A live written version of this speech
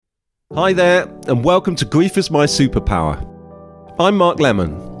Hi there, and welcome to Grief is My Superpower. I'm Mark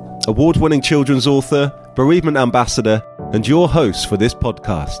Lemon, award-winning children's author, bereavement ambassador, and your host for this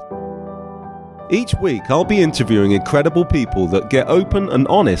podcast. Each week, I'll be interviewing incredible people that get open and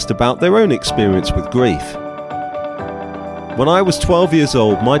honest about their own experience with grief. When I was 12 years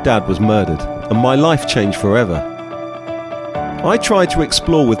old, my dad was murdered, and my life changed forever. I try to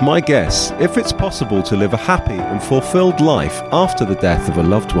explore with my guests if it's possible to live a happy and fulfilled life after the death of a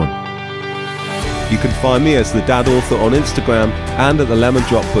loved one. You can find me as the Dad Author on Instagram and at the Lemon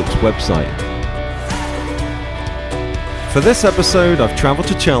Drop Books website. For this episode, I've travelled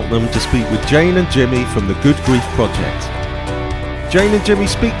to Cheltenham to speak with Jane and Jimmy from the Good Grief Project. Jane and Jimmy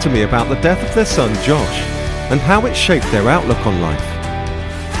speak to me about the death of their son Josh and how it shaped their outlook on life.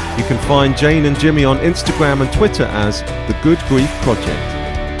 You can find Jane and Jimmy on Instagram and Twitter as the Good Grief Project.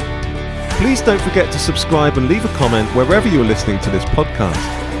 Please don't forget to subscribe and leave a comment wherever you're listening to this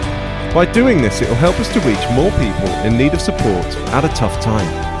podcast. By doing this, it will help us to reach more people in need of support at a tough time.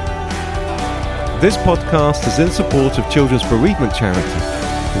 This podcast is in support of children's bereavement charity,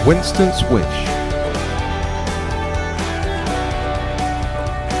 Winston's Wish.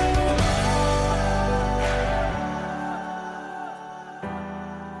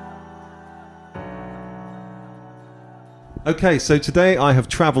 Okay, so today I have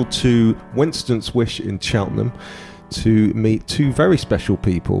travelled to Winston's Wish in Cheltenham to meet two very special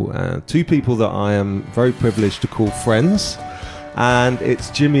people, two people that I am very privileged to call friends, and it's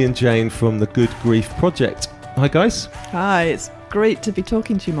Jimmy and Jane from the Good Grief Project. Hi guys. Hi, it's great to be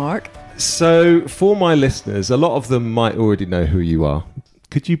talking to you, Mark. So for my listeners, a lot of them might already know who you are.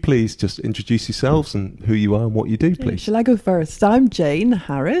 Could you please just introduce yourselves and who you are and what you do, please? Shall I go first? I'm Jane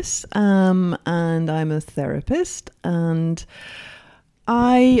Harris, and I'm a therapist, and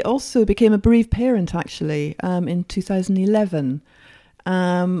I also became a bereaved parent, actually, in 2011,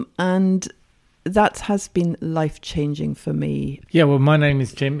 and that has been life-changing for me. Yeah, well, my name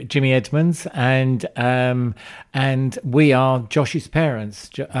is Jimmy Edmonds, and we are Josh's parents.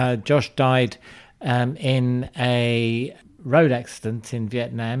 Josh died in a road accident in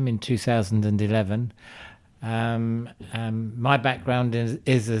Vietnam in 2011. My background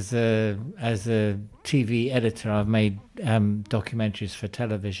is as a TV editor. I've made documentaries for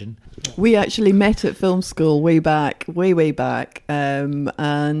television. We actually met at film school way back, and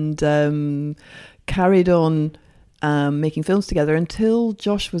carried on making films together until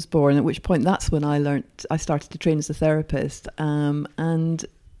Josh was born, at which point that's when I started to train as a therapist, and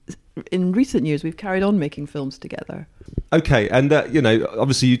in recent years we've carried on making films together. Okay, and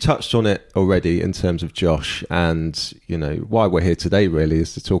obviously you touched on it already in terms of Josh, and why we're here today really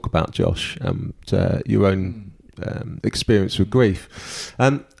is to talk about Josh and your own experience with grief.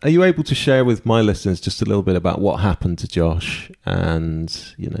 Are you able to share with my listeners just a little bit about what happened to Josh and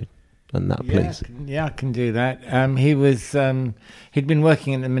that, please? Yeah, I can do that. He'd been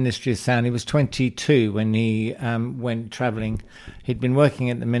working in the Ministry of Sound. He was 22 when he went travelling. He'd been working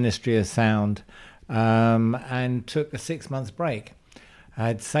at the Ministry of Sound and took a 6-month break.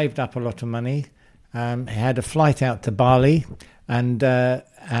 I'd saved up a lot of money. He had a flight out to Bali and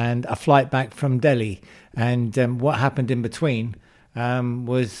a flight back from Delhi. And what happened in between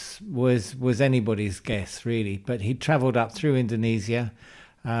was anybody's guess, really. But he travelled up through Indonesia,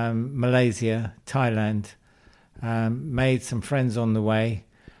 Malaysia, Thailand, made some friends on the way,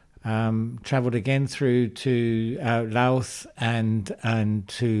 travelled again through to Laos and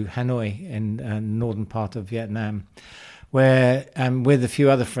to Hanoi in northern part of Vietnam, where with a few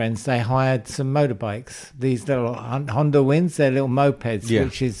other friends they hired some motorbikes, these little Honda Winds, they're little mopeds, yeah,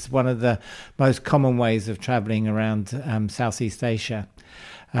 which is one of the most common ways of travelling around Southeast Asia.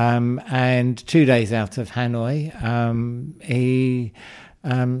 And 2 days out of Hanoi, he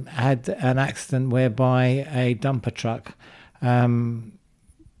had an accident whereby a dumper truck,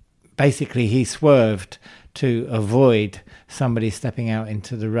 basically he swerved to avoid somebody stepping out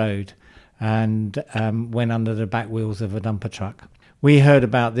into the road and went under the back wheels of a dumper truck. We heard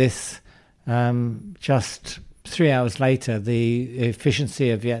about this just 3 hours later. The efficiency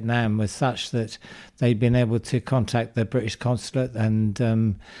of Vietnam was such that they'd been able to contact the British consulate, and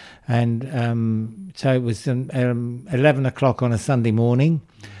so it was 11 o'clock on a Sunday morning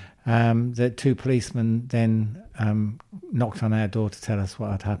that two policemen then knocked on our door to tell us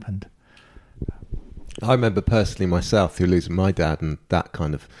what had happened. I remember personally myself through losing my dad, and that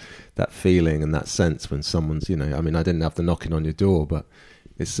kind of that feeling and that sense when someone's, I didn't have the knocking on your door, but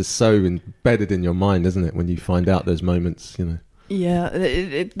it's just so embedded in your mind, isn't it, when you find out those moments, Yeah,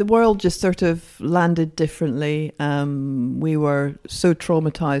 the world just sort of landed differently. We were so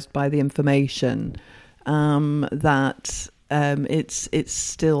traumatized by the information that It's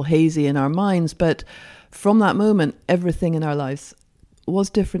still hazy in our minds, but from that moment, everything in our lives was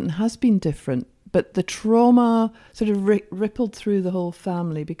different and has been different. But the trauma sort of rippled through the whole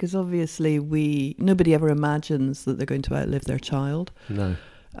family, because obviously nobody ever imagines that they're going to outlive their child. No.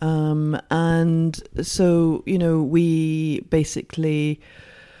 And so, we basically,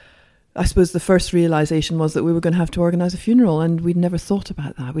 I suppose the first realization was that we were going to have to organise a funeral, and we'd never thought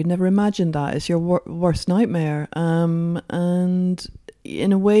about that. We'd never imagined that. It's your worst nightmare. And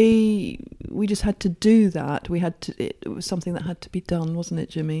in a way, we just had to do that. It was something that had to be done, wasn't it,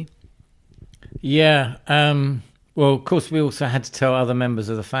 Jimmy? Yeah. Well, of course, we also had to tell other members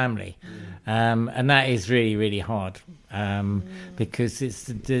of the family. And that is really, really hard, because it's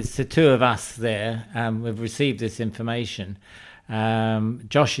the two of us there. We've received this information.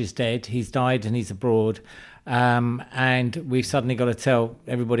 Josh is dead. He's died and he's abroad. And we've suddenly got to tell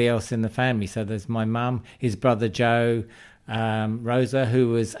everybody else in the family. So there's my mum, his brother Joe, Rosa, who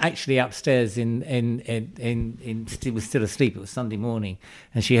was actually upstairs was still asleep. It was Sunday morning,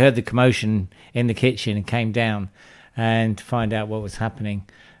 and she heard the commotion in the kitchen and came down and to find out what was happening.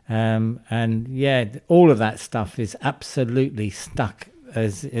 And yeah, all of that stuff is absolutely stuck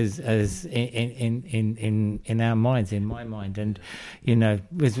as in our minds, in my mind. And I've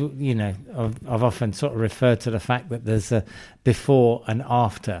often sort of referred to the fact that there's a before and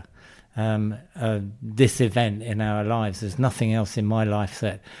after this event in our lives. There's nothing else in my life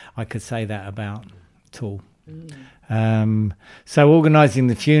that I could say that about at all. So organising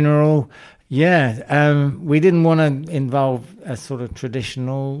the funeral, we didn't want to involve a sort of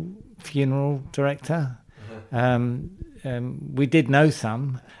traditional funeral director. We did know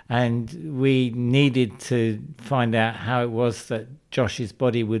some, and we needed to find out how it was that Josh's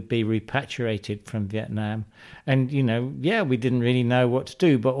body would be repatriated from Vietnam. And, we didn't really know what to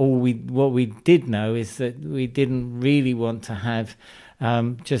do, but what we did know is that we didn't really want to have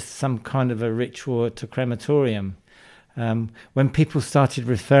just some kind of a ritual at a crematorium. When people started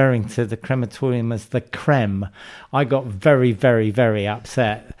referring to the crematorium as the creme, I got very, very, very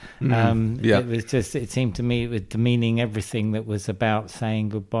upset. It seemed to me it was demeaning everything that was about saying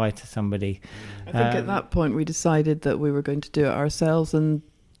goodbye to somebody. I think at that point we decided that we were going to do it ourselves, and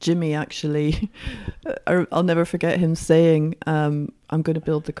Jimmy actually, I'll never forget him saying, I'm going to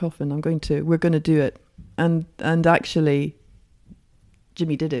build the coffin, we're going to do it. And actually,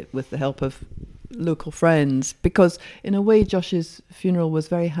 Jimmy did it with the help of local friends, because in a way Josh's funeral was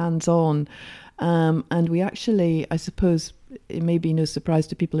very hands-on, and we actually, I suppose it may be no surprise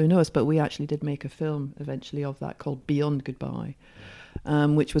to people who know us, but we actually did make a film eventually of that called Beyond Goodbye,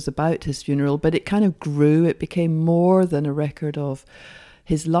 which was about his funeral. But it kind of grew. It became more than a record of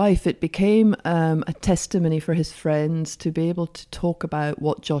his life. It became a testimony for his friends to be able to talk about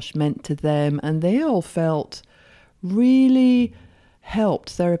what Josh meant to them, and they all felt really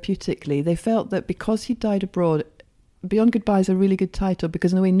helped therapeutically. They felt that because he died abroad, Beyond Goodbye is a really good title,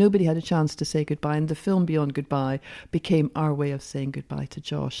 because in a way nobody had a chance to say goodbye, and the film Beyond Goodbye became our way of saying goodbye to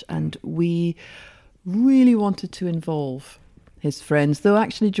Josh. And we really wanted to involve his friends, though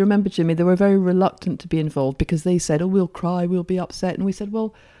actually, do you remember, Jimmy, they were very reluctant to be involved, because they said, we'll cry, we'll be upset. And we said,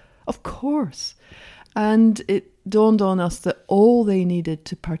 well, of course. And it dawned on us that all they needed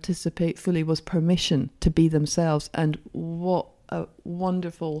to participate fully was permission to be themselves. And what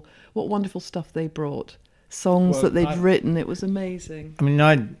wonderful stuff they brought. Songs that they'd written. It was amazing. I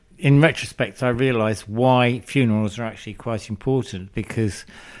mean, in retrospect, I realised why funerals are actually quite important, because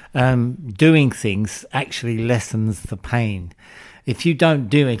doing things actually lessens the pain. If you don't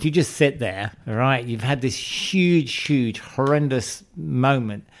do it, if you just sit there, all right, you've had this huge, horrendous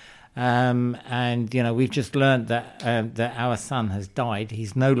moment, and we've just learned that our son has died.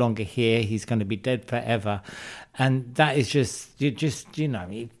 He's no longer here. He's going to be dead forever, and that is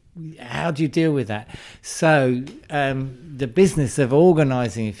how do you deal with that? So the business of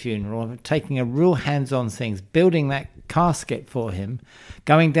organising a funeral, taking a real hands-on things, building that casket for him,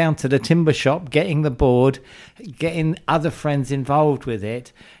 going down to the timber shop, getting the board, getting other friends involved with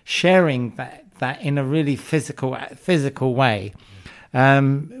it, sharing that in a really physical way.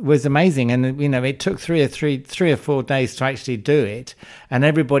 Was amazing, and it took three or 4 days to actually do it, and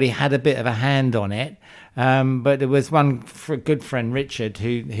everybody had a bit of a hand on it. But there was one good friend, Richard,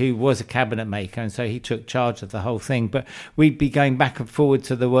 who was a cabinet maker, and so he took charge of the whole thing. But we'd be going back and forward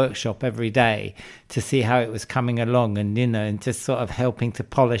to the workshop every day to see how it was coming along, and just sort of helping to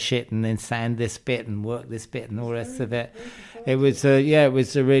polish it, and then sand this bit and work this bit and all the rest of it. It was it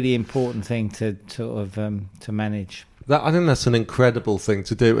was a really important thing to sort of to manage. I think that's an incredible thing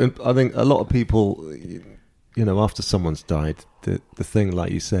to do, and I think a lot of people after someone's died, the thing,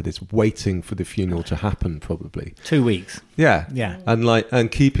 like you said, is waiting for the funeral to happen, probably 2 weeks. Yeah.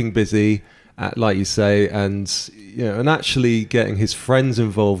 And keeping busy, like you say, and and actually getting his friends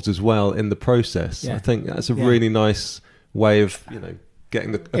involved as well in the process. I think that's a really nice way of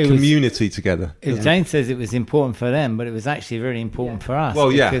getting a community together. Jane says it was important for them, but it was actually very important for us.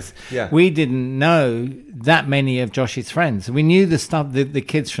 Well, because we didn't know that many of Josh's friends. We knew the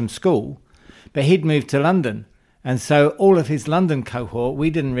kids from school, but he'd moved to London, and so all of his London cohort, we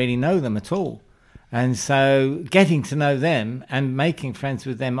didn't really know them at all. And so getting to know them and making friends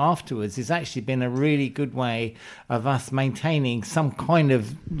with them afterwards has actually been a really good way of us maintaining some kind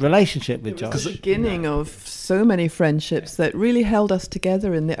of relationship with Josh. It was the beginning of so many friendships that really held us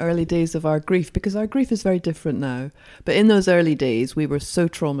together in the early days of our grief, because our grief is very different now. But in those early days, we were so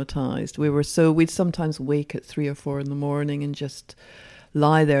traumatized. We'd sometimes wake at 3 or 4 in the morning and just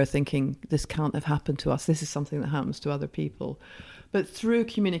lie there thinking, this can't have happened to us. This is something that happens to other people. But through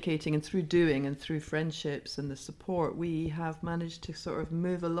communicating and through doing and through friendships and the support, we have managed to sort of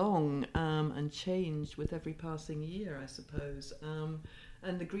move along and change with every passing year, I suppose.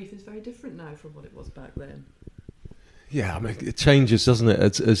 And the grief is very different now from what it was back then. Yeah, I mean, it changes, doesn't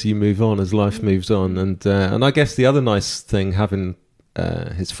it, as you move on, as life moves on. And I guess the other nice thing having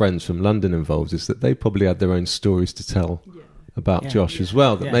his friends from London involved is that they probably had their own stories to tell. About Josh as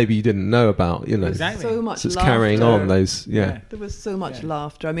well, that maybe you didn't know about, Exactly. So much so it's laughter. carrying on those, There was so much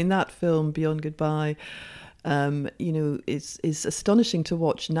laughter. I mean, that film, Beyond Goodbye, is astonishing to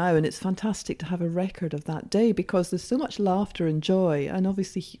watch now, and it's fantastic to have a record of that day, because there's so much laughter and joy, and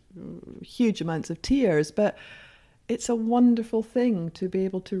obviously huge amounts of tears, but it's a wonderful thing to be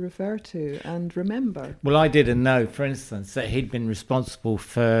able to refer to and remember. Well, I didn't know, for instance, that he'd been responsible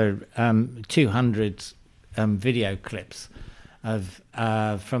for 200 video clips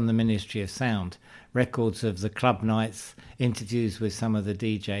from the Ministry of Sound, records of the club nights, interviews with some of the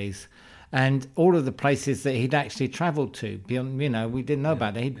DJs, and all of the places that he'd actually travelled to. Beyond, we didn't know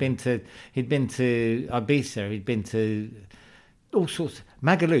about it. He'd been to Ibiza. He'd been to all sorts.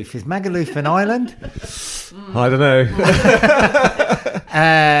 Magaluf. Is Magaluf an island? I don't know.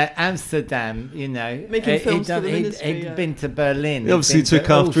 Amsterdam, Making films for the Ministry. He'd been to Berlin. He obviously took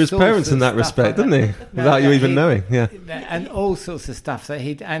after his parents in that respect, didn't he? Without you even knowing, and all sorts of stuff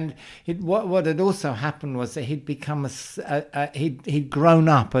that what had also happened was that he'd become he'd grown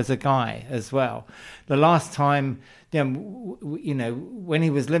up as a guy as well. The last time, when he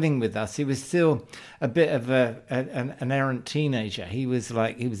was living with us, he was still a bit of an errant teenager. He was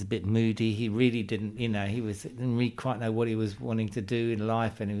a bit moody. He really didn't really quite know what he was wanting to do in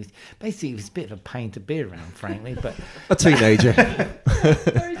life, and he was a bit of a pain to be around, frankly. But a teenager.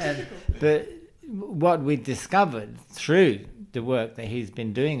 But what we discovered through the work that he's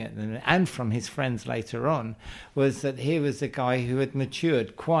been doing and from his friends later on was that he was a guy who had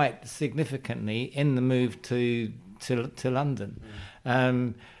matured quite significantly in the move to London.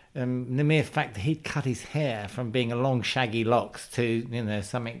 The mere fact that he'd cut his hair from being a long shaggy locks to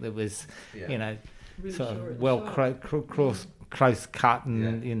something that was really sort of well close cut,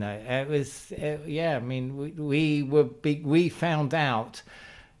 and it was I mean we found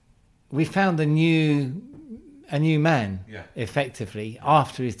a new man effectively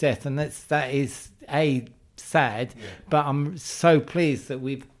after his death, and that is sad, but I'm so pleased that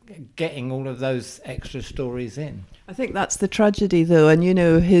we've getting all of those extra stories in. I think that's the tragedy, though, and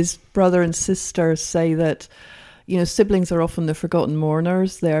his brother and sister say that siblings are often the forgotten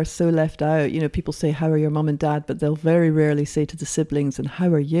mourners. They are so left out. People say, how are your mum and dad, but they'll very rarely say to the siblings, and how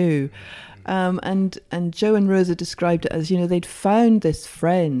are you? And Joe and Rosa described it as, they'd found this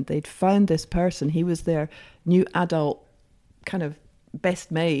friend, they'd found this person, he was their new adult kind of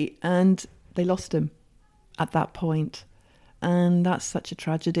best mate, and they lost him at that point. And that's such a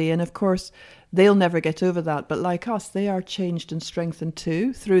tragedy. And of course, they'll never get over that. But like us, they are changed and strengthened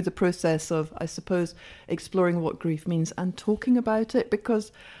too through the process of, I suppose, exploring what grief means and talking about it.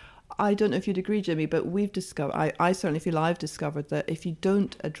 Because I don't know if you'd agree, Jimmy, but we've discovered, I certainly feel I've discovered that if you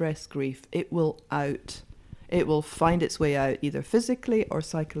don't address grief, it will out. It will find its way out either physically or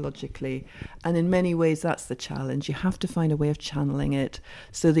psychologically. And in many ways, that's the challenge. You have to find a way of channeling it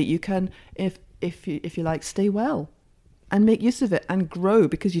so that you can, if you like, stay well. And make use of it and grow,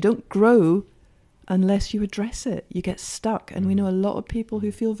 because you don't grow unless you address it. You get stuck. And we know a lot of people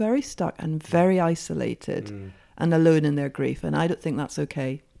who feel very stuck and very isolated and alone in their grief. And I don't think that's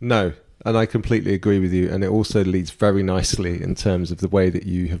okay. No, and I completely agree with you. And it also leads very nicely in terms of the way that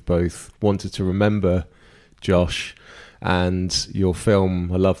you have both wanted to remember Josh, and your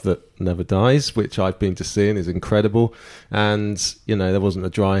film, A Love That Never Dies, which I've been to see and is incredible. And, there wasn't a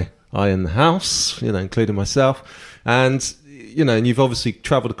dry eye in the house, including myself. And, and you've obviously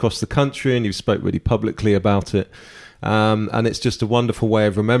travelled across the country and you've spoke really publicly about it. And it's just a wonderful way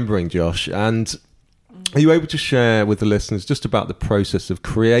of remembering Josh. And are you able to share with the listeners just about the process of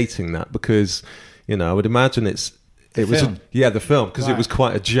creating that? Because, I would imagine the film, because it was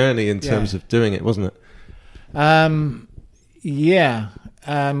quite a journey in terms of doing it, wasn't it?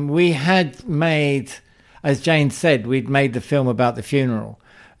 We had made, as Jane said, we'd made the film about the funeral.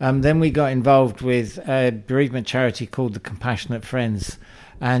 Then we got involved with a bereavement charity called the Compassionate Friends,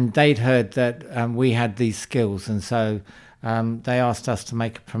 and they'd heard that we had these skills, and so they asked us to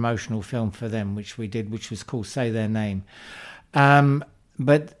make a promotional film for them, which we did, which was called Say Their Name.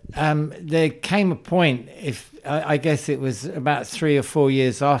 But there came a point, I guess it was about 3 or 4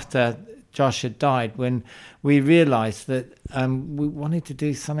 years after Josh had died, when we realised that we wanted to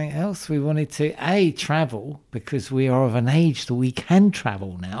do something else. We wanted to, travel, because we are of an age that we can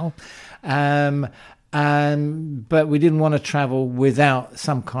travel now. But we didn't want to travel without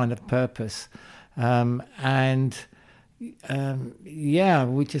some kind of purpose. We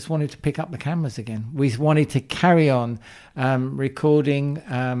just wanted to pick up the cameras again. We wanted to carry on recording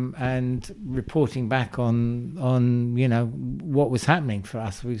and reporting back on what was happening for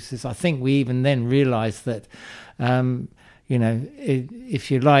us. I think we even then realised that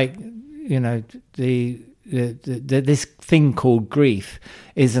if you like, this thing called grief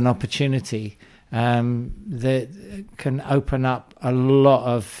is an opportunity that can open up a lot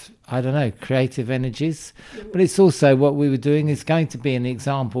of, creative energies. But it's also, what we were doing is going to be an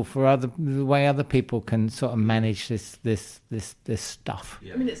example for the way other people can sort of manage this stuff.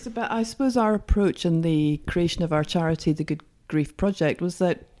 Yeah. I mean, it's about, I suppose, our approach and the creation of our charity, the Good Grief Project, was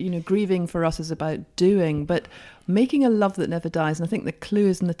that, grieving for us is about doing, but making a love that never dies. And I think the clue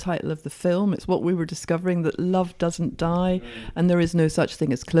is in the title of the film. It's what we were discovering, that love doesn't die, and there is no such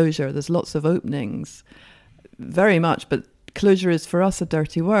thing as closure. There's lots of openings, very much, but closure is for us a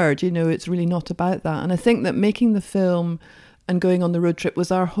dirty word. It's really not about that. And I think that making the film and going on the road trip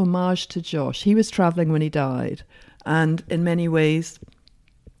was our homage to Josh. He was travelling when he died, and in many ways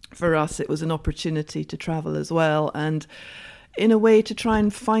for us it was an opportunity to travel as well, and in a way to try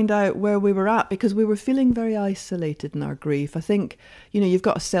and find out where we were at, because we were feeling very isolated in our grief. I think, you've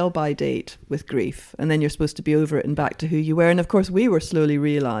got a sell-by date with grief, and then you're supposed to be over it and back to who you were. And of course we were slowly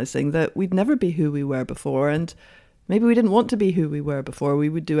realising that we'd never be who we were before, and maybe we didn't want to be who we were before. We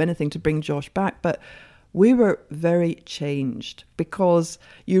would do anything to bring Josh back, but we were very changed, because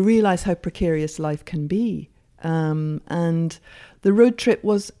you realise how precarious life can be. And the road trip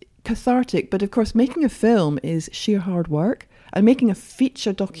was cathartic, but of course making a film is sheer hard work. And making a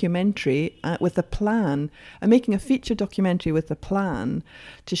feature documentary with a plan,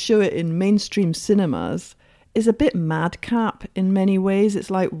 to show it in mainstream cinemas is a bit madcap in many ways.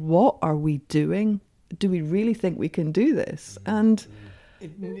 It's like, what are we doing? Do we really think we can do this? And we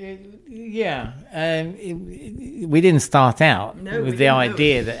didn't start out with the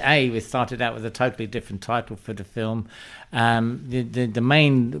idea that we started out with a totally different title for the film. We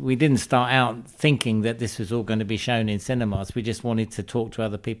didn't start out thinking that this was all going to be shown in cinemas. We just wanted to talk to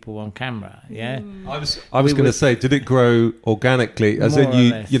other people on camera. I was going to say, did it grow organically? As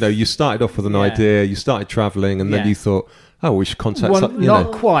in, you started off with an idea, you started travelling, and then you thought, we should contact... Well,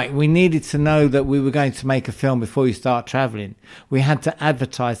 not quite. We needed to know that we were going to make a film before you start travelling. We had to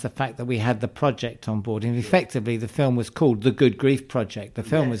advertise the fact that we had the project on board. And effectively, the film was called The Good Grief Project. The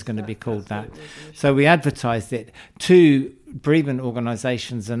film was going to be called that. So we advertised it to bereavement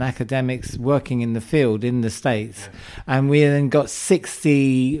organisations and academics working in the field in the States. And we then got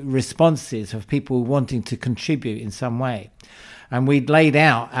 60 responses of people wanting to contribute in some way. And we'd laid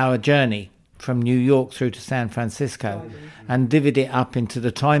out our journey from New York through to San Francisco, and divvied it up into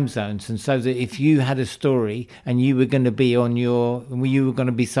the time zones. And so that if you had a story and you were going to be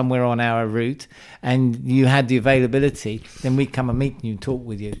somewhere on our route and you had the availability, then we'd come and meet you and talk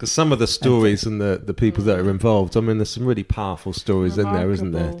with you. Because some of the stories and the people that are involved, there's some really powerful stories in there,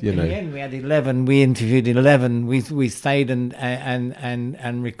 isn't there? In the end, we had 11. We interviewed 11. We stayed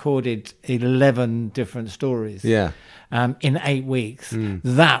and recorded 11 different stories. Yeah. In 8 weeks.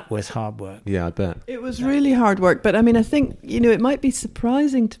 That was hard work. Yeah, I bet. It was really hard work. But I think, it might be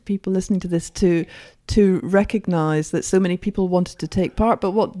surprising to people listening to this to recognise that so many people wanted to take part.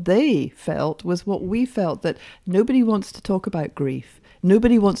 But what they felt was what we felt, that nobody wants to talk about grief.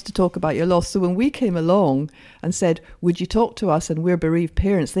 Nobody wants to talk about your loss. So when we came along and said, would you talk to us? And we're bereaved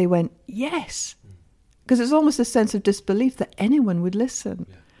parents, they went, yes. Because it's almost a sense of disbelief that anyone would listen.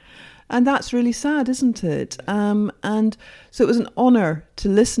 Yeah. And that's really sad, isn't it? And so it was an honour to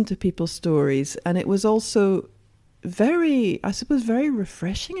listen to people's stories. And it was also very, I suppose, very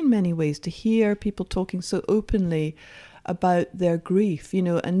refreshing in many ways to hear people talking so openly about their grief, you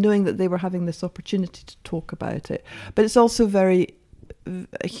know, and knowing that they were having this opportunity to talk about it. But it's also a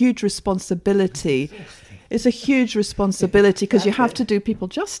huge responsibility. It's a huge responsibility because you have to do people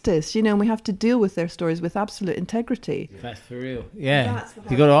justice, you know, and we have to deal with their stories with absolute integrity. That's for real. Yeah,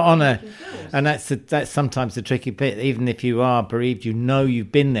 you've got to honour, and that's sometimes the tricky bit. Even if you are bereaved, you know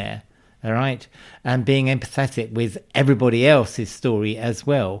you've been there, all right, and being empathetic with everybody else's story as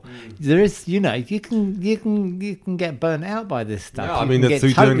well. There is, you know, you can get burnt out by this stuff. Yeah, I mean,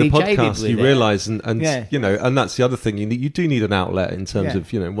 through totally doing the podcast, you realise, and yeah. you know, and that's the other thing. You do need an outlet in terms Yeah.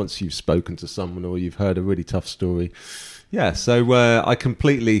 of, you know, once you've spoken to someone or you've heard a really tough story. Yeah, so I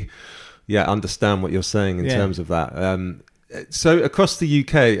completely, understand what you're saying in terms of that. So across the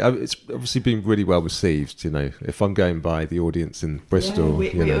UK, it's obviously been really well received. You know, if I'm going by the audience in Bristol,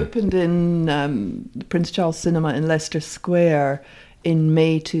 Yeah, we opened in the Prince Charles Cinema in Leicester Square in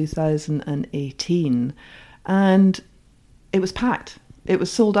May 2018, and it was packed. It was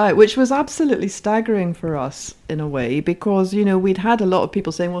sold out, which was absolutely staggering for us in a way, because, you know, we'd had a lot of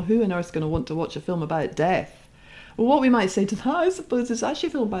people saying, well, who on earth is going to want to watch a film about death? Well, what we might say to that, I suppose, is actually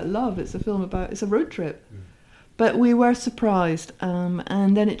a film about love. It's a road trip. But we were surprised,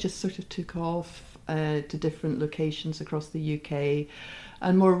 and then it just sort of took off to different locations across the UK,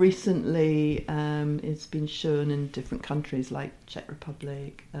 and more recently it's been shown in different countries like Czech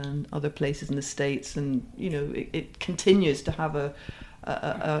Republic and other places in the States, and, you know, it continues to have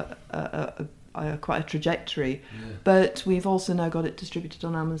quite a trajectory. Yeah. But we've also now got it distributed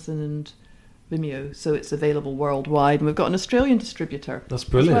on Amazon and Vimeo, so it's available worldwide, and we've got an Australian distributor. That's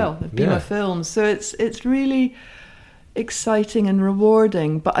brilliant. As well, Bima Films. So it's really exciting and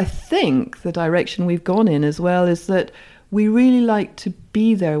rewarding. But I think the direction we've gone in as well is that we really like to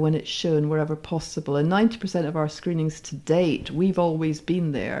be there when it's shown wherever possible. And 90% of our screenings to date, we've always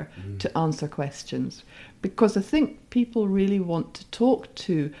been there to answer questions, because I think people really want to talk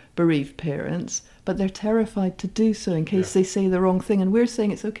to bereaved parents, but they're terrified to do so in case they say the wrong thing. And we're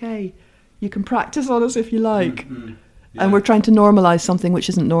saying it's okay. You can practice on us if you like. Mm-hmm. Yeah. And we're trying to normalise something which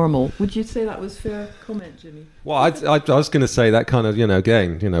isn't normal. Would you say that was a fair comment, Jimmy? Well, I was going to say that kind of, you know,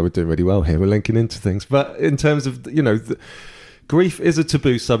 again, you know, we're doing really well here. We're linking into things. But in terms of, you know, grief is a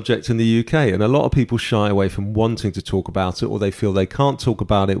taboo subject in the UK, and a lot of people shy away from wanting to talk about it, or they feel they can't talk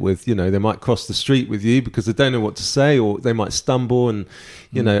about it with, you know, they might cross the street with you because they don't know what to say, or they might stumble, and,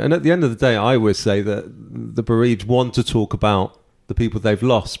 you know, and at the end of the day, I always say that the bereaved want to talk about the people they've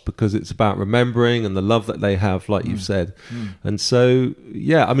lost, because it's about remembering and the love that they have, like you've said. And so,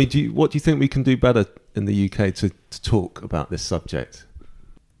 yeah, I mean, what do you think we can do better in the UK to talk about this subject?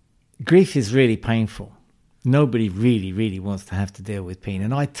 Grief is really painful. Nobody really, really wants to have to deal with pain.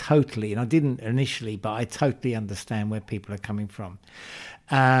 And I didn't initially, but I totally understand where people are coming from.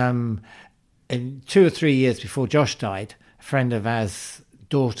 And 2 or 3 years before Josh died, a friend of ours'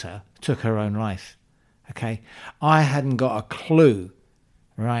 daughter took her own life. Okay, I hadn't got a clue,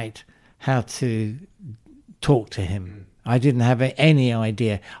 right, how to talk to him. I didn't have any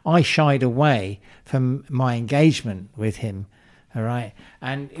idea. I shied away from my engagement with him, all right,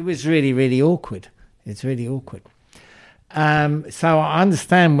 and it was really, really awkward. It's really awkward. So I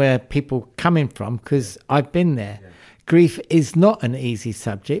understand where people are coming from, because I've been there. Yeah. Grief is not an easy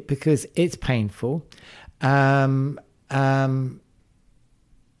subject because it's painful,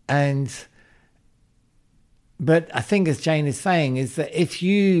 But I think, as Jane is saying, is that if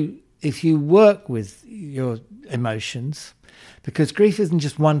you work with your emotions, because grief isn't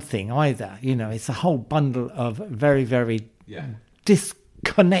just one thing either, you know, it's a whole bundle of very, very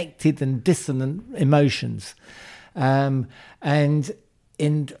disconnected and dissonant emotions, and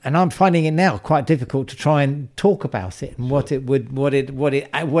I'm finding it now quite difficult to try and talk about it and what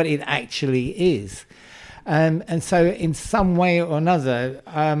it actually is, and so in some way or another,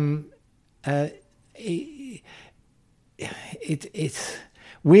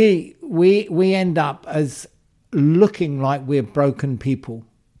 we end up as looking like we're broken people,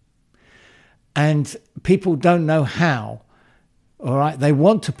 and people don't know how. All right, they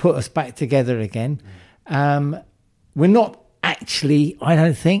want to put us back together again. We're not actually, I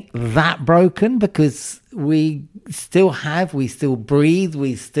don't think, that broken, because we still breathe,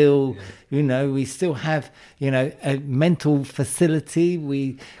 we still we still have a mental facility,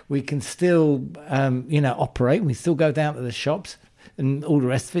 we can still operate, we still go down to the shops and all the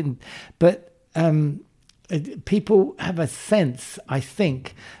rest of it, but people have a sense, I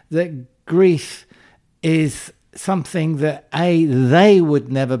think, that grief is something that they would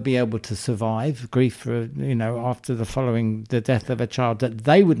never be able to survive, grief for, after the death of a child, that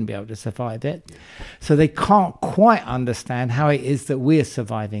they wouldn't be able to survive it. So they can't quite understand how it is that we're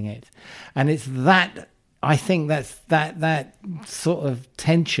surviving it. And it's that, I think that's that sort of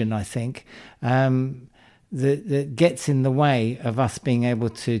tension, I think, that gets in the way of us being able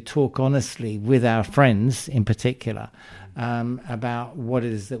to talk honestly with our friends in particular about what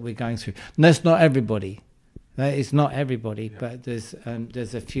it is that we're going through. And that's not everybody. It's not everybody, but there's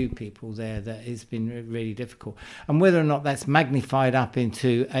a few people there that it's been really difficult. And whether or not that's magnified up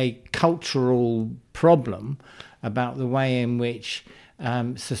into a cultural problem about the way in which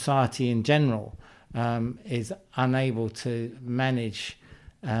society in general is unable to manage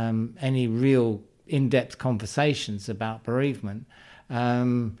any real in-depth conversations about bereavement, I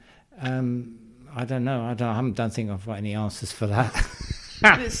don't know. I haven't think I've got any answers for that.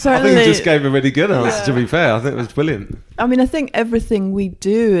 I think you just gave a really good answer, to be fair. I think it was brilliant. I mean, I think everything we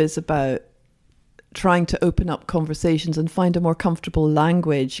do is about trying to open up conversations and find a more comfortable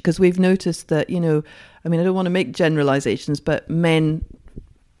language, because we've noticed that, I don't want to make generalizations, but men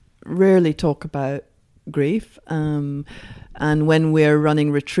rarely talk about grief. And when we're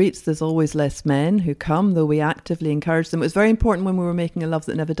running retreats, there's always less men who come, though we actively encourage them. It was very important when we were making A Love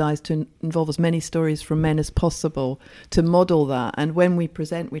That Never Dies to involve as many stories from men as possible, to model that. And when we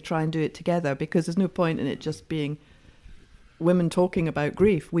present, we try and do it together, because there's no point in it just being women talking about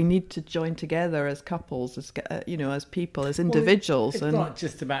grief. We need to join together as couples, as as people, as individuals. Well, it's not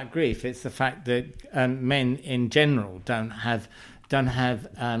just about grief. It's the fact that men in general they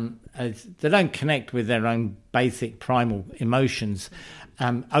don't connect with their own basic primal emotions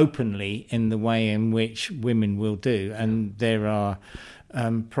openly in the way in which women will do, and there are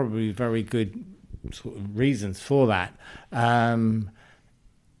probably very good sort of reasons for that.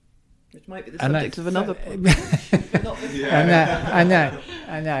 Which might be the subject of another podcast. I know,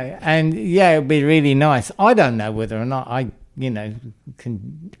 and yeah, it'd be really nice. I don't know whether or not I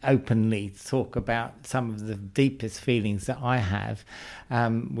can openly talk about some of the deepest feelings that I have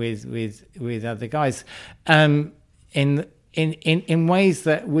with other guys in ways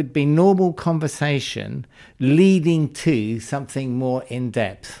that would be normal conversation leading to something more in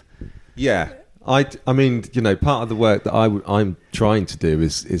depth. Yeah. I mean, part of the work that I'm trying to do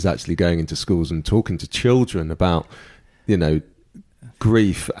is actually going into schools and talking to children about,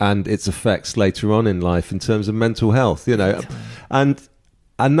 grief and its effects later on in life in terms of mental health, and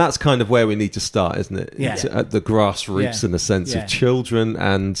that's kind of where we need to start, isn't it? Yeah. At the grassroots, in a sense, of children,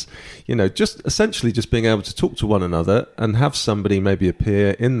 and just essentially just being able to talk to one another and have somebody maybe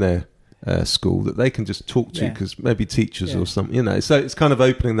appear in their school that they can just talk to, because maybe teachers or something, so it's kind of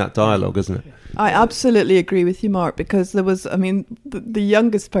opening that dialogue, isn't it? I absolutely agree with you, Mark, because there was, the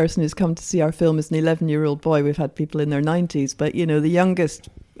youngest person who's come to see our film is an 11-year-old boy. We've had people in their 90s, but the youngest,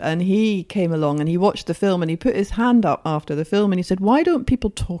 and he came along and he watched the film and he put his hand up after the film and he said, "Why don't people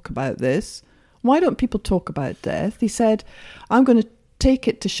talk about this? Why don't people talk about death?" He said, "I'm going to take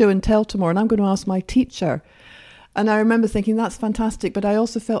it to show and tell tomorrow and I'm going to ask my teacher." And I remember thinking, that's fantastic, but I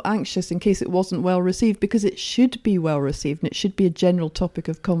also felt anxious in case it wasn't well received, because it should be well received and it should be a general topic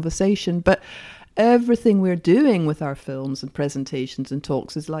of conversation. But everything we're doing with our films and presentations and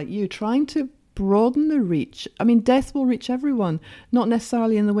talks is like you, trying to broaden the reach. I mean, death will reach everyone, not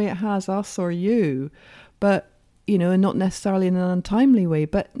necessarily in the way it has us or you, but, and not necessarily in an untimely way,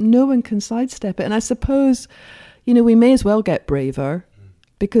 but no one can sidestep it. And I suppose, we may as well get braver,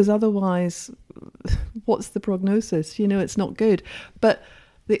 because otherwise, what's the prognosis? It's not good. But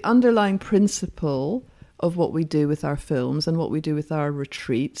the underlying principle of what we do with our films and what we do with our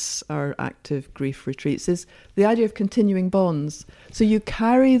retreats, our active grief retreats, is the idea of continuing bonds. So you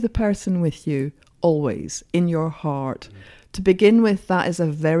carry the person with you always in your heart. To begin with, that is a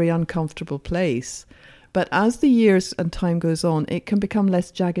very uncomfortable place. But as the years and time goes on, it can become less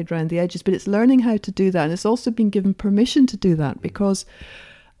jagged around the edges. But it's learning how to do that. And it's also been given permission to do that, because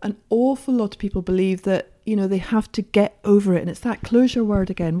an awful lot of people believe that, they have to get over it. And it's that closure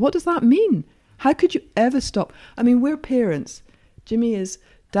word again. What does that mean? How could you ever stop? I mean, we're parents. Jimmy is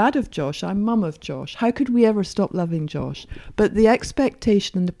dad of Josh. I'm mum of Josh. How could we ever stop loving Josh? But the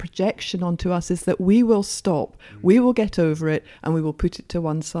expectation and the projection onto us is that we will stop, we will get over it, and we will put it to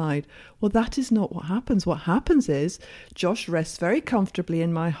one side. Well, that is not what happens. What happens is Josh rests very comfortably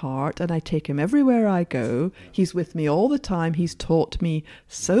in my heart, and I take him everywhere I go. He's with me all the time. He's taught me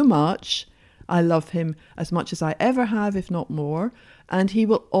so much. I love him as much as I ever have, if not more. And he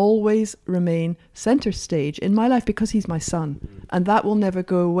will always remain center stage in my life because he's my son. And that will never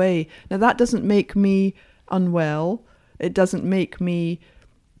go away. Now, that doesn't make me unwell. It doesn't make me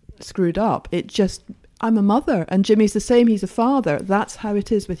screwed up. It just I'm a mother, and Jimmy's the same. He's a father. That's how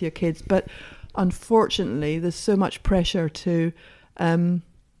it is with your kids. But unfortunately, there's so much pressure to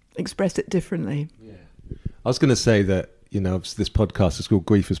express it differently. Yeah. I was going to say that, this podcast is called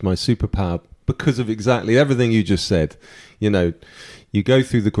Grief is My Superpower because of exactly everything you just said. You go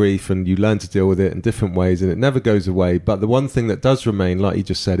through the grief and you learn to deal with it in different ways, and it never goes away. But the one thing that does remain, like you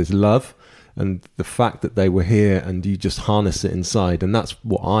just said, is love. And the fact that they were here and you just harness it inside. And that's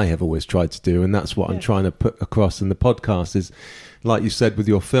what I have always tried to do. And that's what I'm trying to put across in the podcast is, like you said, with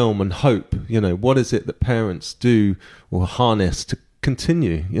your film and hope, what is it that parents do or harness to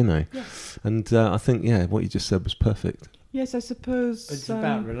continue, Yes. And I think, what you just said was perfect. Yes, I suppose. It's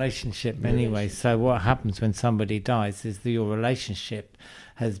about relationship anyway. So what happens when somebody dies is that your relationship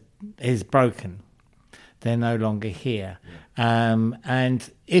is broken. They're no longer here.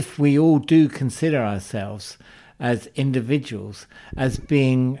 And if we all do consider ourselves as individuals, as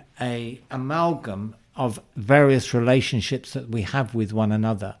being a amalgam of various relationships that we have with one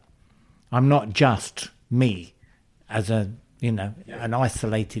another, I'm not just me as an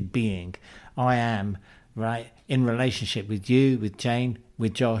isolated being. I am, right, in relationship with you, with Jane,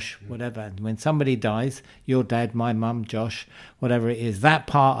 with Josh, whatever. And when somebody dies, your dad, my mum, Josh, whatever it is, that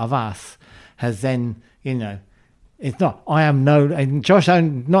part of us has then... it's not. I am no. And Josh,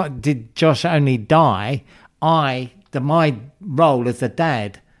 not did Josh only die. My role as a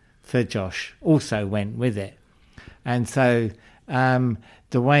dad for Josh also went with it, and so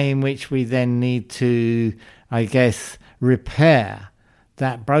the way in which we then need to, I guess, repair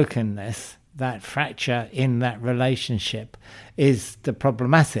that brokenness, that fracture in that relationship, is the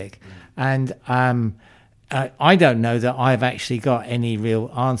problematic, and. I don't know that I've actually got any real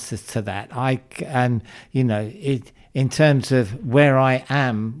answers to that. In terms of where I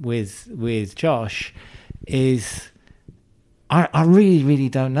am with Josh, is I really, really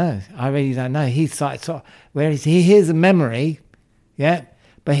don't know. I really don't know. He's like, he hears a memory,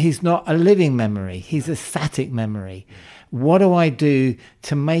 but he's not a living memory. He's a static memory. What do I do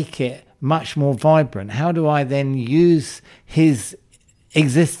to make it much more vibrant? How do I then use his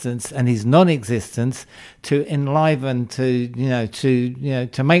existence and his non-existence to enliven,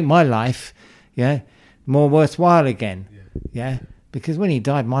 to make my life more worthwhile again? Because when he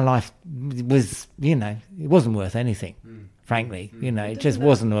died, my life was it wasn't worth anything, frankly. It just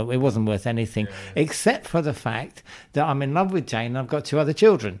wasn't worth anything, except for the fact that I'm in love with Jane and I've got 2 other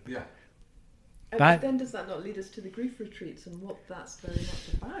children. But then does that not lead us to the grief retreats and what that's very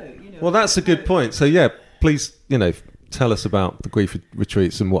much about? Well, that's a good point. So please tell us about the grief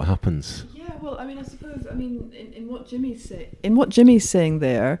retreats and what happens. Yeah, well, I suppose, in what Jimmy's saying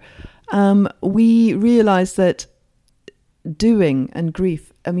there, we realise that doing and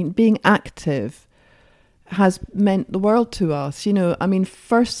grief, being active has meant the world to us.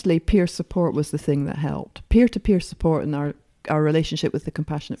 Firstly, peer support was the thing that helped. Peer-to-peer support in our relationship with the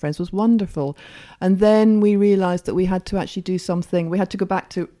Compassionate Friends was wonderful. And then we realised that we had to actually do something. We had to go back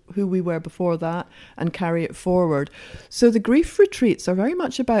to who we were before that and carry it forward. So the grief retreats are very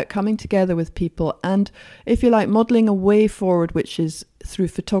much about coming together with people and, if you like, modelling a way forward, which is through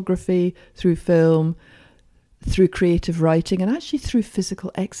photography, through film, through creative writing, and actually through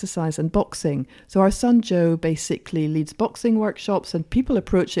physical exercise and boxing. So our son Joe basically leads boxing workshops, and people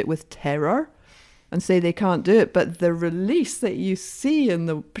approach it with terror and say they can't do it, but the release that you see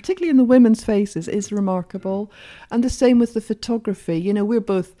particularly in the women's faces is remarkable. And the same with the photography. We're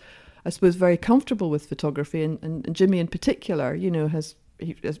both, I suppose, very comfortable with photography, and Jimmy in particular, has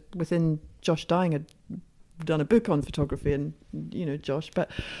within Josh dying had done a book on photography, and Josh. But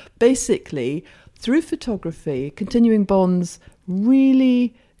basically, through photography, continuing bonds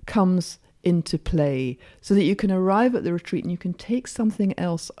really comes into play, so that you can arrive at the retreat and you can take something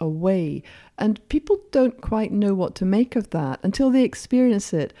else away. And people don't quite know what to make of that until they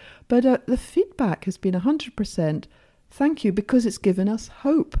experience it. But the feedback has been 100% thank you, because it's given us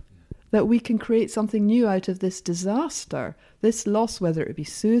hope that we can create something new out of this disaster, this loss, whether it be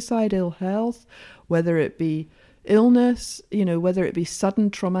suicide, ill health, whether it be illness, whether it be sudden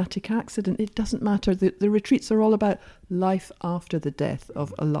traumatic accident. It doesn't matter. The retreats are all about life after the death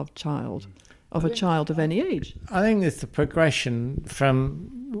of a loved child, of a child of any age. I think it's the progression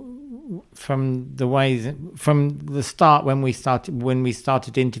from the ways from the start when we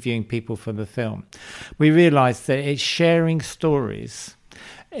started interviewing people for the film. We realised that it's sharing stories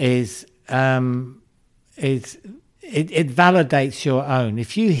it validates your own.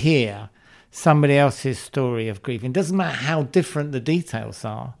 If you hear somebody else's story of grief, it doesn't matter how different the details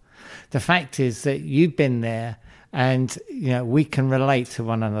are. The fact is that you've been there, and we can relate to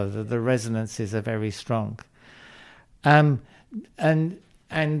one another. The resonances are very strong. And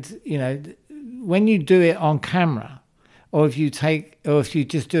when you do it on camera, or if you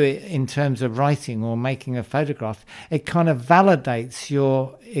just do it in terms of writing or making a photograph, it kind of validates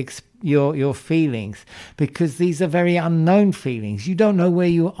your feelings, because these are very unknown feelings. You don't know where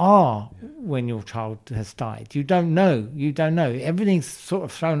you are when your child has died. You don't know. Everything's sort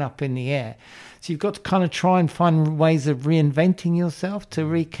of thrown up in the air. So you've got to kind of try and find ways of reinventing yourself to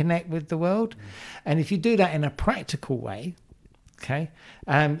reconnect with the world. And if you do that in a practical way, okay,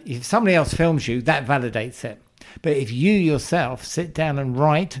 if somebody else films you, that validates it. But if you yourself sit down and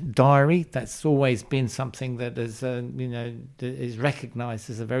write diary, that's always been something that is, that is recognised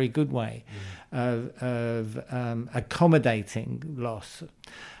as a very good way of accommodating loss.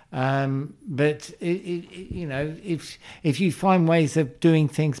 But if you find ways of doing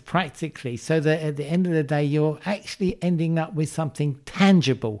things practically, so that at the end of the day you're actually ending up with something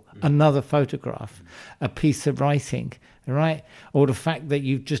tangible, another photograph, a piece of writing, right, or the fact that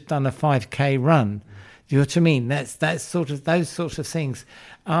you've just done a 5K run. Do you know what I mean? That's those sorts of things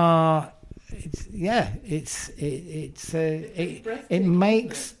are. It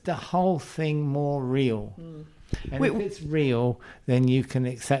makes the whole thing more real. And if it's real, then you can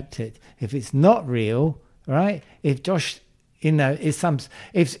accept it. If it's not real, right? If Josh,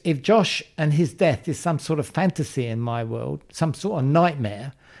 if Josh and his death is some sort of fantasy in my world, some sort of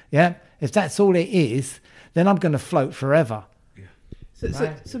nightmare, yeah. If that's all it is, then I'm going to float forever.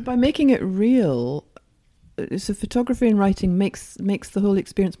 Yeah. So by making it real, so photography and writing makes the whole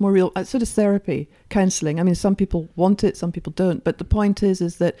experience more real. So does therapy, counselling. I mean, some people want it, some people don't. But the point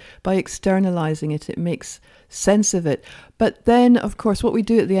is that by externalising it, it makes sense of it. But then, of course, what we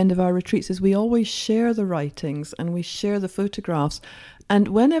do at the end of our retreats is we always share the writings and we share the photographs. And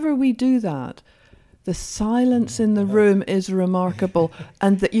whenever we do that, the silence in the room is remarkable,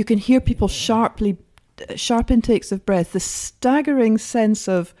 and that you can hear people sharp intakes of breath, the staggering sense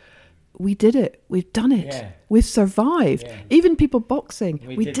of, we did it. We've done it. Yeah. We've survived. Yeah. Even people boxing,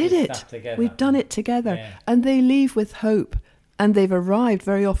 we did it. We've done it together. Yeah. And they leave with hope. And they've arrived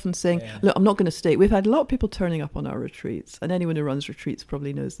very often saying, look, I'm not going to stay. We've had a lot of people turning up on our retreats, and anyone who runs retreats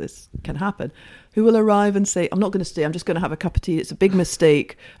probably knows this can happen, who will arrive and say, I'm not going to stay. I'm just going to have a cup of tea. It's a big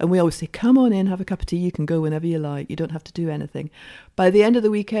mistake. And we always say, come on in, have a cup of tea. You can go whenever you like. You don't have to do anything. By the end of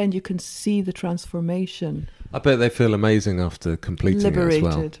the weekend, you can see the transformation. I bet they feel amazing after completing liberated. It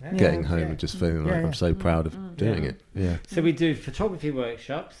as well. Yeah. Getting home and just feeling like I'm so proud of doing it. Yeah. So we do photography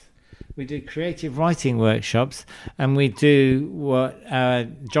workshops, we do creative writing workshops, and we do what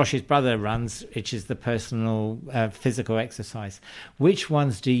Josh's brother runs, which is the personal physical exercise. Which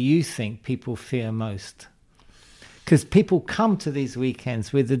ones do you think people fear most? Because people come to these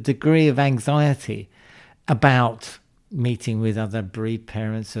weekends with a degree of anxiety about meeting with other bereaved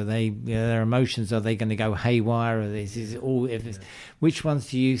parents. Are they, their emotions, are they going to go haywire? Or is it all? Which ones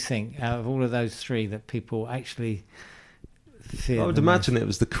do you think out of all of those three that people actually fear? I would imagine it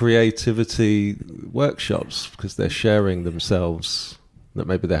was the creativity workshops, because they're sharing themselves that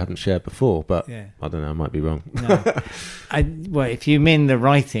maybe they haven't shared before. But I don't know, I might be wrong. No. Well, if you mean the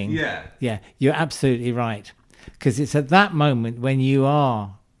writing, you're absolutely right, because it's at that moment when you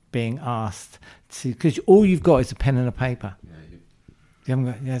are being asked to, because all you've got is a pen and a paper. You haven't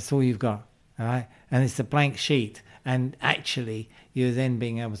got, that's all you've got, all right? And it's a blank sheet. And actually, you're then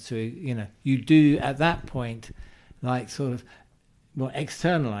being able to, you do at that point, like sort of,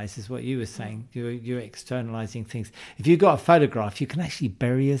 externalize is what you were saying. You're externalizing things. If you've got a photograph, you can actually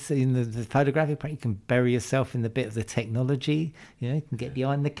bury yourself in the photographic part. You can bury yourself in the bit of the technology. You can get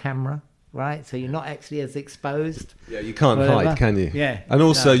behind the camera. Right, so you're not actually as exposed. Yeah, you can't hide, can you? Yeah. And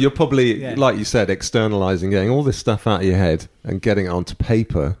also, you're probably, like you said, externalising, getting all this stuff out of your head and getting it onto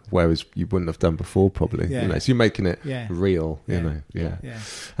paper, whereas you wouldn't have done before, probably. So you're making it real,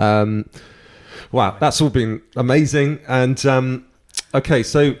 Wow, that's all been amazing. And, okay,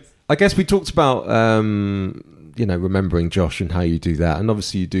 so I guess we talked about, remembering Josh and how you do that. And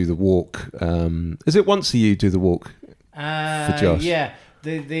obviously you do the walk. Is it once a year you do the walk for Josh? Yeah.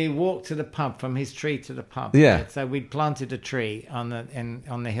 The walk to the pub, from his tree to the pub. Yeah. So we'd planted a tree on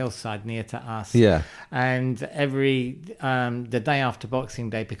the hillside near to us. Yeah. And every the day after Boxing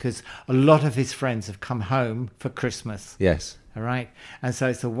Day, because a lot of his friends have come home for Christmas. Yes. All right. And so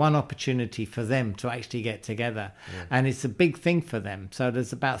it's the one opportunity for them to actually get together. Yeah. And it's a big thing for them. So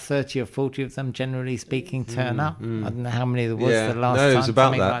there's about 30 or 40 of them, generally speaking, turn up. I don't know how many there was the last time. It was about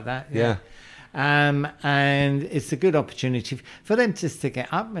something that. Like that. Yeah. And it's a good opportunity for them just to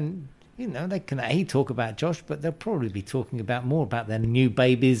get up and, they can talk about Josh, but they'll probably be talking more about their new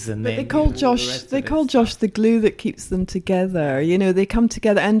babies. And they call Josh the glue that keeps them together. They come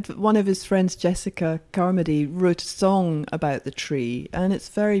together. And one of his friends, Jessica Carmody, wrote a song about the tree, and it's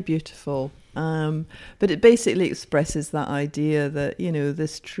very beautiful. But it basically expresses that idea that, you know,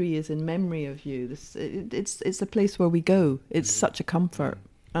 this tree is in memory of you. It's a place where we go. It's such a comfort.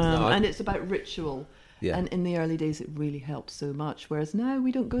 And it's about ritual. Yeah. And in the early days, it really helped so much, whereas now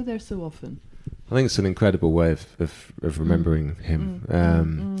we don't go there so often. I think it's an incredible way of remembering him.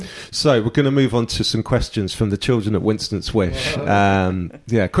 So we're going to move on to some questions from the children at Winston's Wish.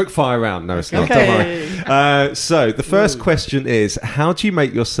 Quick fire round. No, it's not. Okay. Don't worry. So the first question is, how do you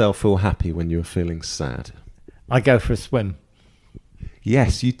make yourself feel happy when you're feeling sad? I go for a swim.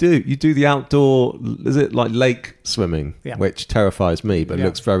 Yes, you do. You do the outdoor, is it like lake swimming, which terrifies me, but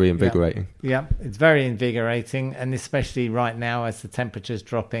looks very invigorating. Yeah, it's very invigorating, and especially right now as the temperature's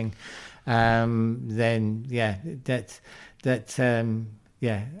dropping. I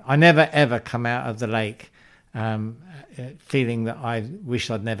never ever come out of the lake feeling that I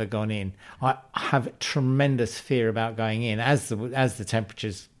wish I'd never gone in. I have tremendous fear about going in as the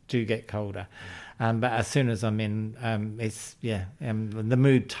temperatures do get colder, but as soon as I'm in, the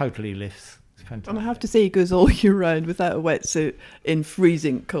mood totally lifts. It's fantastic. And I have to say, he goes all year round without a wetsuit in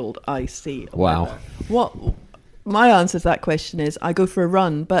freezing cold icy. Wow. My answer to that question is I go for a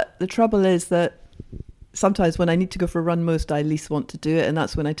run, but the trouble is that sometimes when I need to go for a run most, I least want to do it, and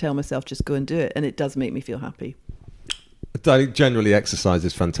that's when I tell myself just go and do it, and it does make me feel happy. Generally, exercise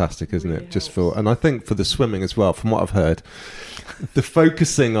is fantastic, isn't it? Just and I think for the swimming as well, from what I've heard, the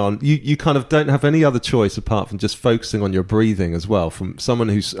focusing on you kind of don't have any other choice apart from just focusing on your breathing as well. From someone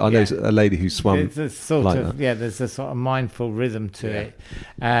I know a lady who swam there's a sort of mindful rhythm to it.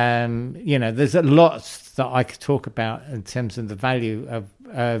 There's a lot that I could talk about in terms of the value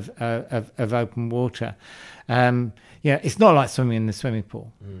of open water. It's not like swimming in the swimming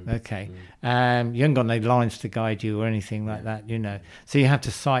pool. You haven't got no lines to guide you or anything like that, you know. So you have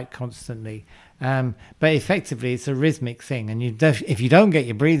to sight constantly. But effectively, it's a rhythmic thing. And if you don't get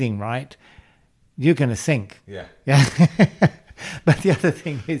your breathing right, you're going to sink. Yeah. But the other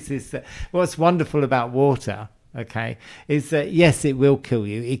thing is that what's wonderful about water, is that, yes, it will kill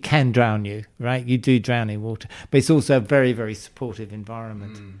you. It can drown you, right? You do drown in water. But it's also a very, very supportive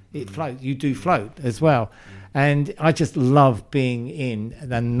environment. It floats. You do float as well. And I just love being in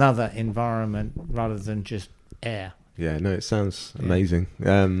another environment rather than just air. Yeah, no, it sounds amazing.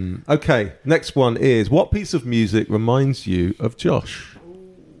 Okay, next one is, what piece of music reminds you of Josh?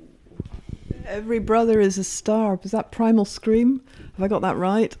 Every Brother is a Star. Was that Primal Scream? Have I got that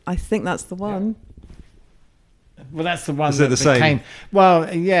right? I think that's the one. Yeah. Well, that's the one that became... Same?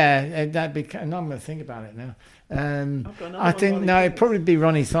 Well, yeah, that became... No, I'm going to think about it now. I think it'd probably be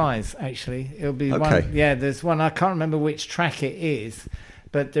Ronnie Size. Actually, it'll be one. Yeah, there's one. I can't remember which track it is,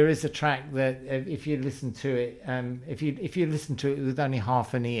 but there is a track that if you listen to it, if you listen to it with only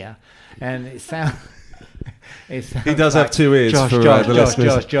half an ear, and it sounds. He does have two ears. Josh, for the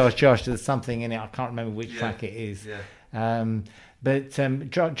listeners. Josh. There's something in it. I can't remember which track it is. But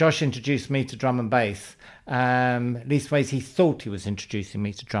Josh introduced me to drum and bass. Leastways, he thought he was introducing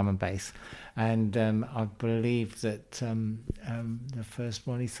me to drum and bass. And I believe that the first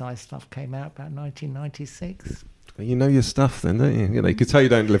Ronnie Size stuff came out about 1996. Well, you know your stuff then, don't you? You know, you could tell you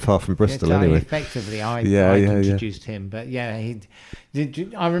don't live far from Bristol anyway. Effectively, I introduced him. But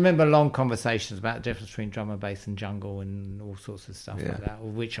I remember long conversations about the difference between drum and bass and jungle and all sorts of stuff like that,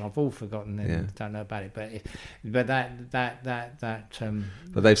 which I've all forgotten and don't know about it. But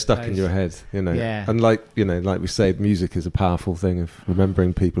they've stuck in your head, you know. Yeah. And like we say, music is a powerful thing of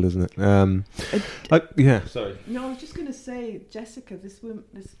remembering people, isn't it? Sorry. No, I was just going to say, Jessica, this woman,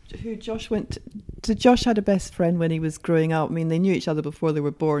 who Josh went to. Josh had a best friend when he was growing up. I mean, they knew each other before they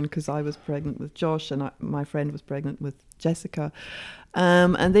were born because I was pregnant with Josh and my friend was pregnant with Jessica.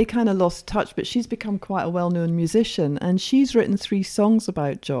 And they kind of lost touch, but she's become quite a well-known musician, and she's written 3 songs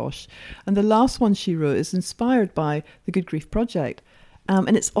about Josh. And the last one she wrote is inspired by the Good Grief Project.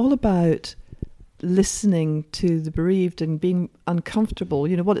 And it's all about listening to the bereaved and being uncomfortable,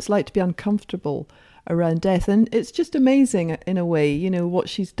 you know, what it's like to be uncomfortable around death. And it's just amazing in a way, you know, what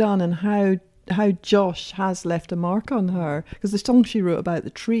she's done and how Josh has left a mark on her. Because the song she wrote about the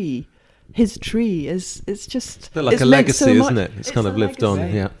tree, his tree, it's just... It's a bit like a legacy, isn't it? It's kind of lived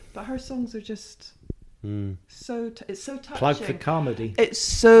on, yeah. But her songs are just... it's so touching. Plug for comedy. It's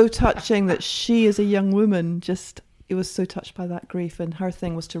so touching that she, as a young woman, it was so touched by that grief, and her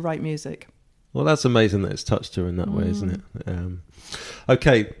thing was to write music. Well, that's amazing that it's touched her in that way, isn't it?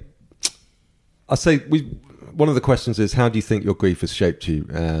 Okay. I say one of the questions is, how do you think your grief has shaped you?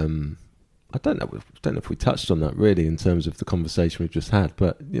 I don't know if we touched on that really in terms of the conversation we've just had,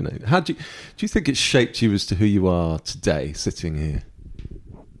 but you know, how do you think it's shaped you as to who you are today, sitting here?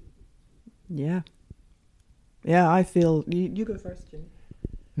 Yeah, I feel you go first, Jimmy.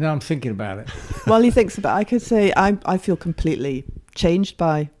 No, I'm thinking about it. While he thinks about it, I could say I feel completely changed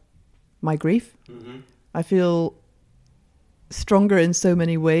by my grief. Mm-hmm. I feel stronger in so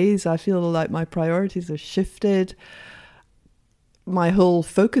many ways. I feel like my priorities are shifted. My whole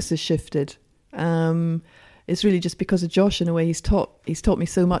focus is shifted. It's really just because of Josh. In a way, he's taught me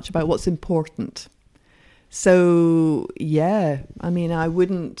so much about what's important. So yeah, I mean, I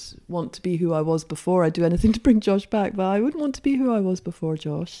wouldn't want to be who I was before. I'd do anything to bring Josh back, but I wouldn't want to be who I was before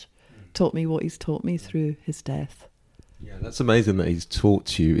Josh taught me what he's taught me through his death. Yeah, that's amazing that he's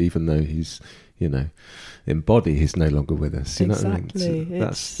taught you, even though he's, in body, he's no longer with us. You Exactly. know what I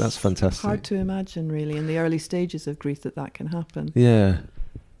mean? So that's fantastic. Hard to imagine, really, in the early stages of grief that can happen. Yeah.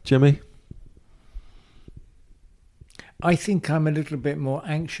 Jimmy? I think I'm a little bit more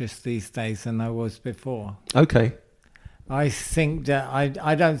anxious these days than I was before. Okay. I think that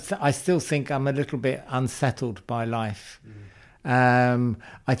I still think I'm a little bit unsettled by life.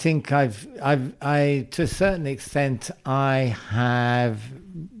 I think to a certain extent, I have,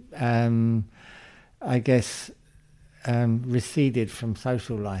 receded from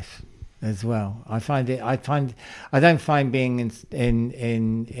social life as well. I don't find being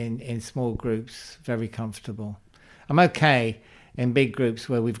in small groups very comfortable. I'm okay in big groups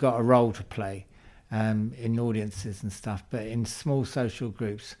where we've got a role to play in audiences and stuff, but in small social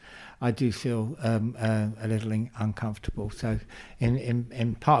groups, I do feel a little uncomfortable. So,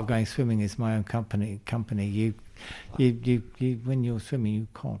 in part of going swimming is my own company. You when you're swimming, you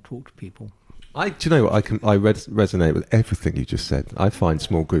can't talk to people. Do you know what? I resonate with everything you just said. I find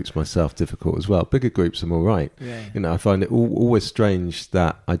small groups myself difficult as well. Bigger groups I'm all right. Yeah. I find it always strange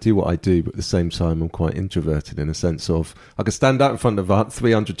that I do what I do, but at the same time I'm quite introverted in a sense of I can stand out in front of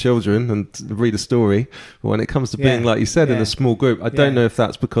 300 children and read a story. But when it comes to being, like you said, in a small group, I don't know if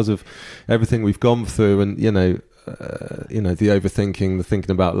that's because of everything we've gone through and the overthinking, the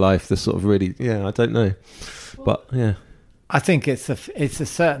thinking about life, the sort of really, I don't know. But yeah, I think it's a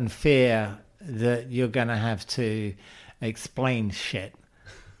certain fear that you're going to have to explain shit,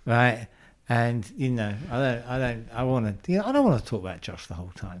 right? And I don't want to talk about Josh the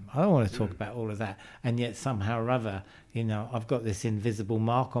whole time. I don't want to talk about all of that. And yet somehow or other, I've got this invisible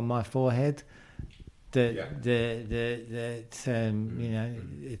mark on my forehead that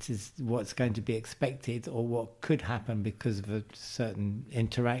it is what's going to be expected or what could happen because of a certain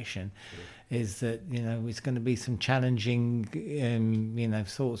interaction. Is that it's going to be some challenging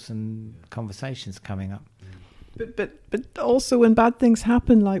thoughts and conversations coming up. But also when bad things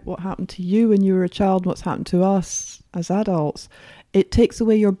happen, like what happened to you when you were a child, what's happened to us as adults, it takes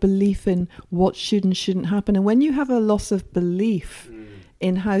away your belief in what should and shouldn't happen. And when you have a loss of belief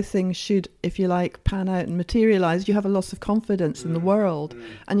in how things should, if you like, pan out and materialize, you have a loss of confidence in the world,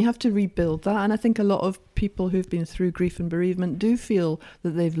 and you have to rebuild that. And I think a lot of people who've been through grief and bereavement do feel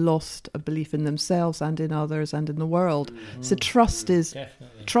that they've lost a belief in themselves and in others and in the world. So trust is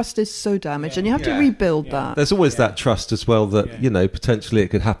so damaged, and you have to rebuild that. There's always that trust as well that potentially it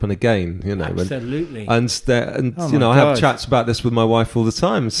could happen again. Absolutely. I have chats about this with my wife all the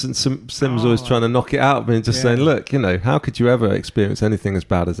time. Sim's always trying to knock it out of me and just saying, look, how could you ever experience anything as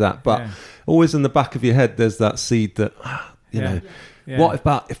bad as that? But always in the back of your head, there's that seed that what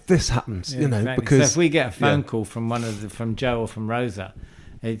about if this happens? Exactly. Because so if we get a phone call from Joe or from Rosa,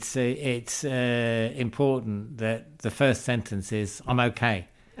 it's important that the first sentence is "I'm okay."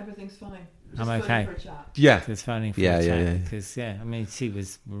 Everything's fine. I'm okay. Just phoning for a chat. Because I mean, she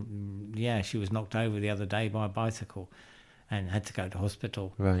was knocked over the other day by a bicycle, and had to go to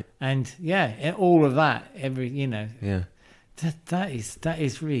hospital. Right. And all of that. That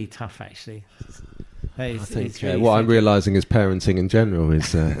is really tough, actually. I think what I'm realising is parenting in general is...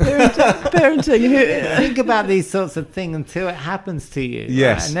 parenting. Think about these sorts of things until it happens to you.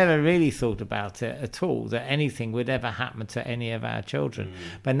 Yes. I never really thought about it at all, that anything would ever happen to any of our children.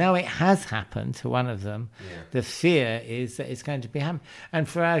 But now it has happened to one of them. The fear is that it's going to be happening. And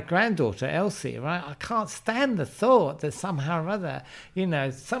for our granddaughter, Elsie, right, I can't stand the thought that somehow or other,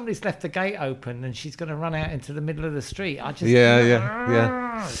 somebody's left the gate open and she's going to run out into the middle of the street. I just...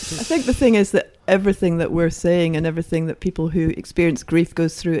 I think the thing is that everything that we're saying and everything that people who experience grief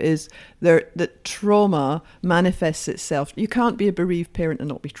goes through is that trauma manifests itself. You can't be a bereaved parent and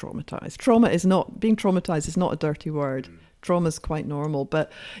not be traumatized. Being traumatized is not a dirty word. Trauma is quite normal,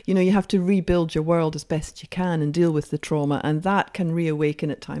 but you have to rebuild your world as best you can and deal with the trauma, and that can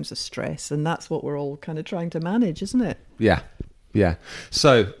reawaken at times of stress, and that's what we're all kind of trying to manage, isn't it? Yeah.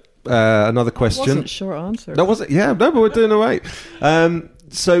 So another question. That wasn't a short answer. That wasn't. Yeah, no, but we're doing all right.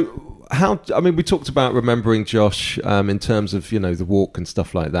 So we talked about remembering Josh in terms of, the walk and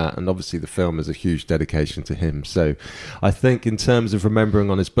stuff like that, and obviously the film is a huge dedication to him. So I think in terms of remembering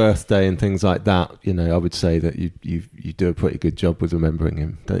on his birthday and things like that, I would say that you do a pretty good job with remembering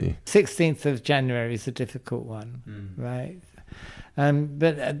him, don't you? 16th of January is a difficult one, right?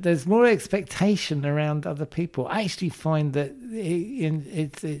 But there's more expectation around other people. I actually find that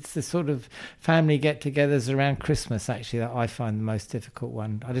it's the sort of family get-togethers around Christmas, actually, that I find the most difficult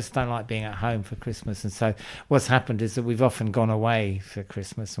one. I just don't like being at home for Christmas. And so what's happened is that we've often gone away for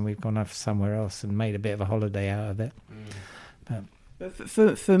Christmas and we've gone off somewhere else and made a bit of a holiday out of it.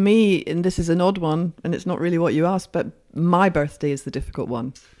 But for me, and this is an odd one, and it's not really what you asked, but my birthday is the difficult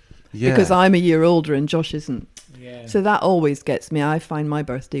one. Yeah. Because I'm a year older and Josh isn't. Yeah. So that always gets me. I find my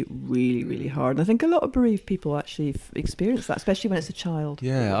birthday really, really hard. And I think a lot of bereaved people actually experience that, especially when it's a child.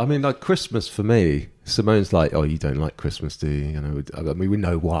 Yeah, I mean, like Christmas for me, Simone's like, oh, you don't like Christmas, do you? I mean, we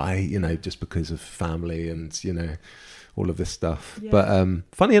know why, just because of family and, all of this stuff. Yeah. But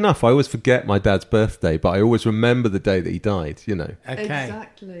funny enough, I always forget my dad's birthday, but I always remember the day that he died, Okay.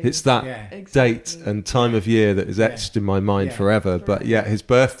 Exactly. It's that date and time of year that is etched in my mind forever. Right. But his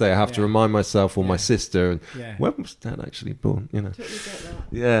birthday, I have to remind myself, or my sister, and when was Dad actually born? Totally get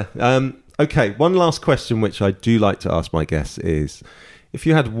that. Yeah. Okay, one last question, which I do like to ask my guests is, if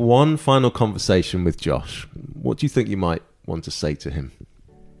you had one final conversation with Josh, what do you think you might want to say to him?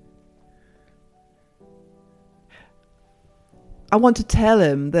 I want to tell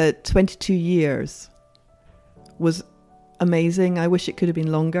him that 22 years was amazing. I wish it could have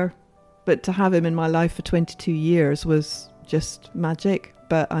been longer. But to have him in my life for 22 years was just magic.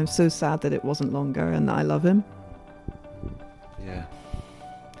 But I'm so sad that it wasn't longer and that I love him. Yeah.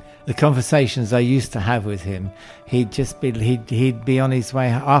 The conversations I used to have with him, he'd be on his way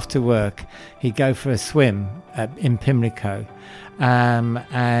after work. He'd go for a swim in Pimlico.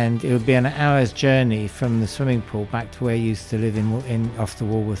 And it would be an hour's journey from the swimming pool back to where he used to live in off the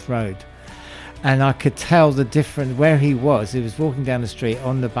Walworth Road. And I could tell the difference where he was. He was walking down the street,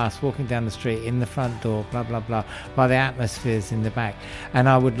 on the bus, walking down the street, in the front door, blah, blah, blah, while the atmosphere's in the back. And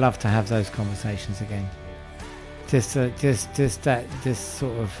I would love to have those conversations again. Just a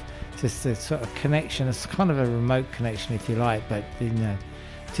sort of connection. It's kind of a remote connection, if you like, but,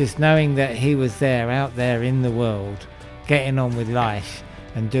 just knowing that he was there, out there in the world, getting on with life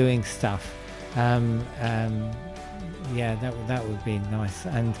and doing stuff. That would be nice.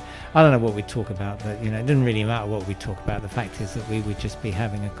 And I don't know what we'd talk about, but it didn't really matter what we talk about. The fact is that we would just be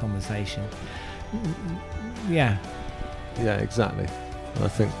having a conversation. Yeah, exactly. I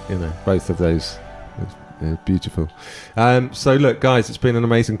think both of those are beautiful. So look, guys, it's been an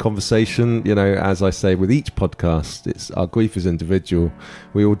amazing conversation. As I say with each podcast, it's our grief is individual.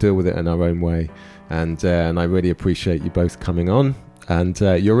 We all deal with it in our own way. And I really appreciate you both coming on, and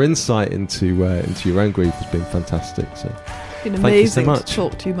your insight into your own grief has been fantastic. So it's been amazing to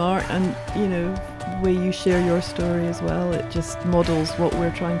talk to you, Mark, and the way you share your story as well. It just models what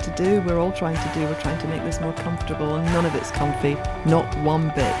we're trying to do. We're all trying to do. We're trying to make this more comfortable, and none of it's comfy, not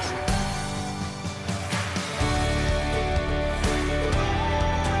one bit.